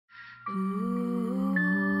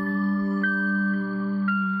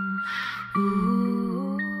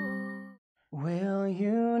Will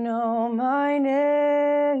you know my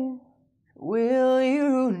name? Will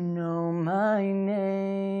you know my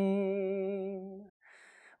name?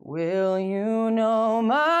 Will you know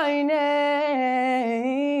my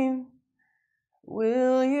name?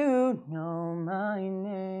 Will you know my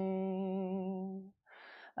name?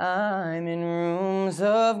 I'm in rooms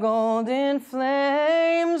of golden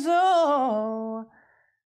flames, oh,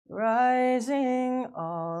 rising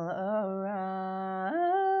all around.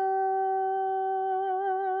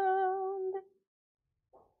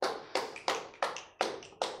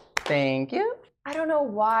 Thank you. I don't know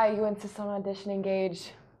why you insist on auditioning,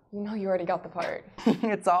 Gage. You know you already got the part.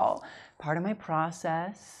 It's all part of my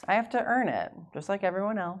process. I have to earn it, just like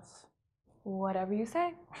everyone else. Whatever you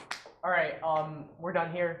say. All right, we're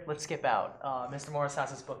done here. Let's skip out. Mr. Morris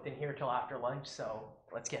has us booked in here till after lunch, so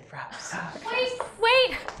let's get fraps.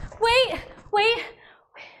 Wait.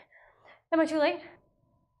 Am I too late?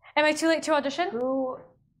 Am I too late to audition? Who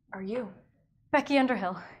are you? Becky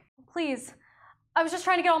Underhill. Please. I was just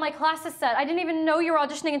trying to get all my classes set. I didn't even know you were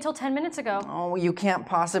auditioning until 10 minutes ago. Oh, you can't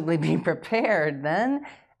possibly be prepared then.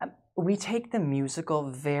 We take the musical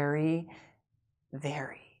very,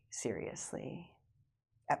 very seriously.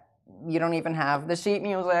 You don't even have the sheet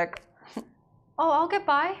music. Oh, I'll get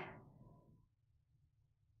by.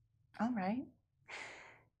 All right.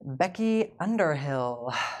 Becky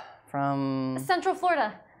Underhill from... Central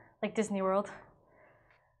Florida, like Disney World.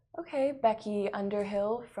 Okay, Becky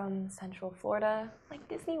Underhill from Central Florida, like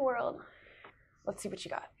Disney World. Let's see what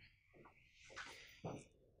you got.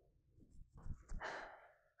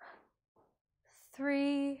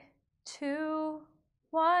 Three, two,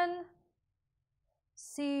 one.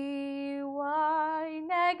 CY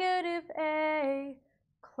negative A,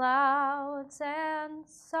 clouds and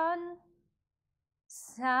sun.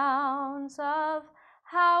 Sounds of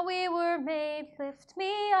how we were made lift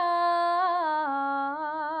me up,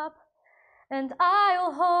 and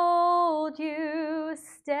I'll hold you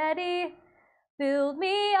steady, build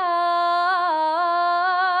me up,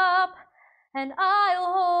 and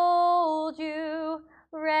I'll hold you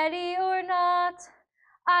ready or not.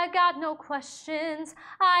 I got no questions,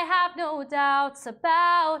 I have no doubts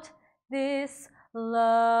about this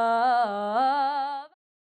love.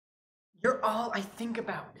 You're all I think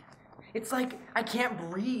about. It's like I can't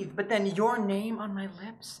breathe, but then your name on my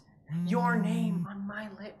lips, your name on my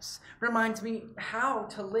lips reminds me how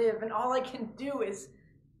to live, and all I can do is...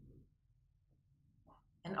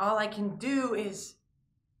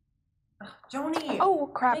 Joni!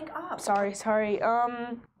 Oh, crap. Wake up. Sorry.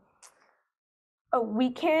 Oh,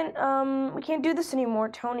 we can't do this anymore,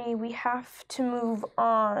 Tony. We have to move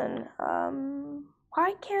on.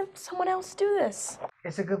 Why can't someone else do this?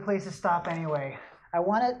 It's a good place to stop anyway. I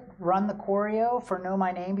want to run the choreo for Know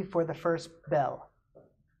My Name before the first bell.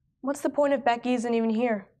 What's the point if Becky isn't even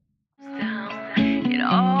here? It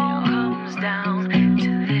all comes down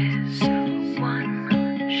to this one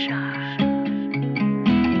shot.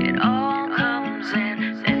 It all comes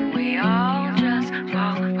in and we all just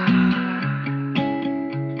fall apart.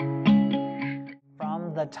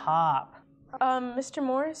 From the top. Mr.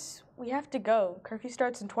 Morris, we have to go. Curfew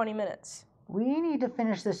starts in 20 minutes. We need to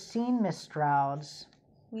finish the scene, Miss Strouds.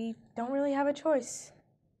 We don't really have a choice.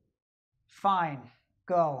 Fine,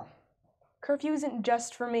 go. Curfew isn't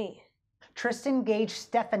just for me. Tristan, Gage,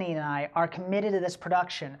 Stephanie, and I are committed to this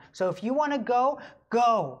production. So if you want to go,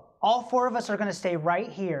 go. All four of us are going to stay right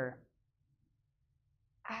here.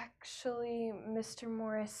 Actually, Mr.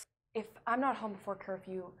 Morris, if I'm not home before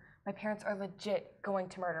curfew, my parents are legit going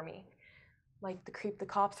to murder me. Like the creep the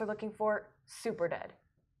cops are looking for, super dead.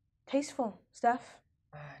 Tasteful. Steph?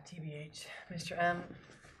 TBH, Mr. M,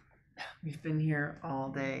 we've been here all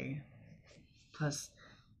day. Plus,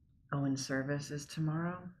 Owen's service is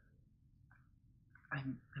tomorrow.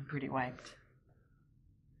 I'm pretty wiped.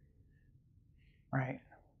 Right.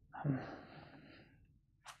 I'm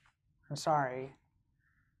sorry.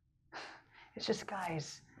 It's just,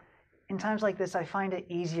 guys, in times like this, I find it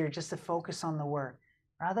easier just to focus on the work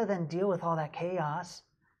rather than deal with all that chaos.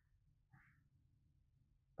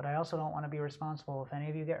 But I also don't want to be responsible if any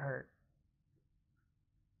of you get hurt.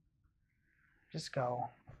 Just go.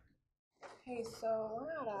 Hey, so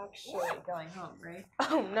we're not actually going home, right?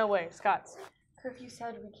 Oh, no way. Scott's. Curfew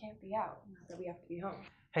said we can't be out, not that we have to be home.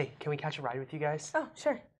 Hey, can we catch a ride with you guys? Oh,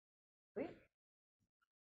 sure. Sweet.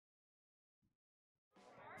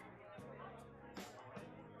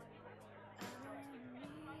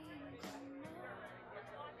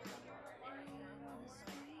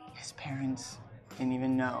 His parents didn't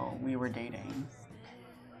even know we were dating.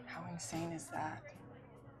 How insane is that?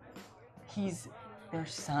 He's their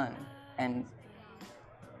son, and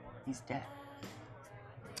he's dead.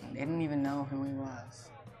 They didn't even know who he was.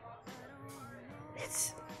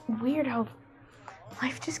 It's weird how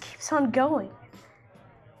life just keeps on going.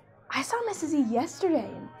 I saw Mrs. E yesterday,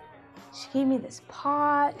 and she gave me this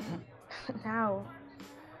pot. Now,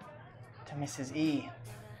 To Mrs. E,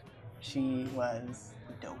 she was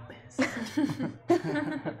the dopest.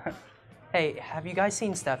 Hey, have you guys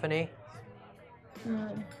seen Stephanie?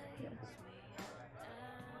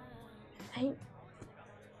 Hey,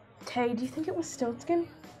 Tay, do you think it was Stiltskin?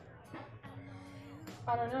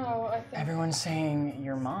 I don't know. I think Everyone's saying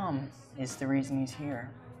your mom is the reason he's here.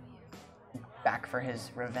 Back for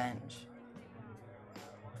his revenge.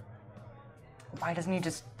 Why doesn't he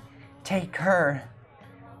just take her?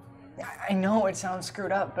 I know it sounds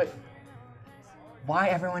screwed up, but why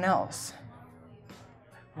everyone else?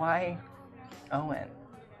 Why Owen?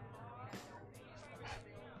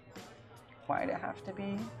 Why'd it have to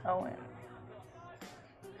be Owen?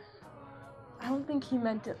 I don't think he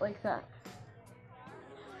meant it like that.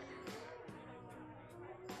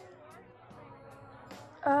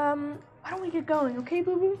 Why don't we get going, okay,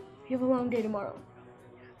 Boo Boo? You have a long day tomorrow.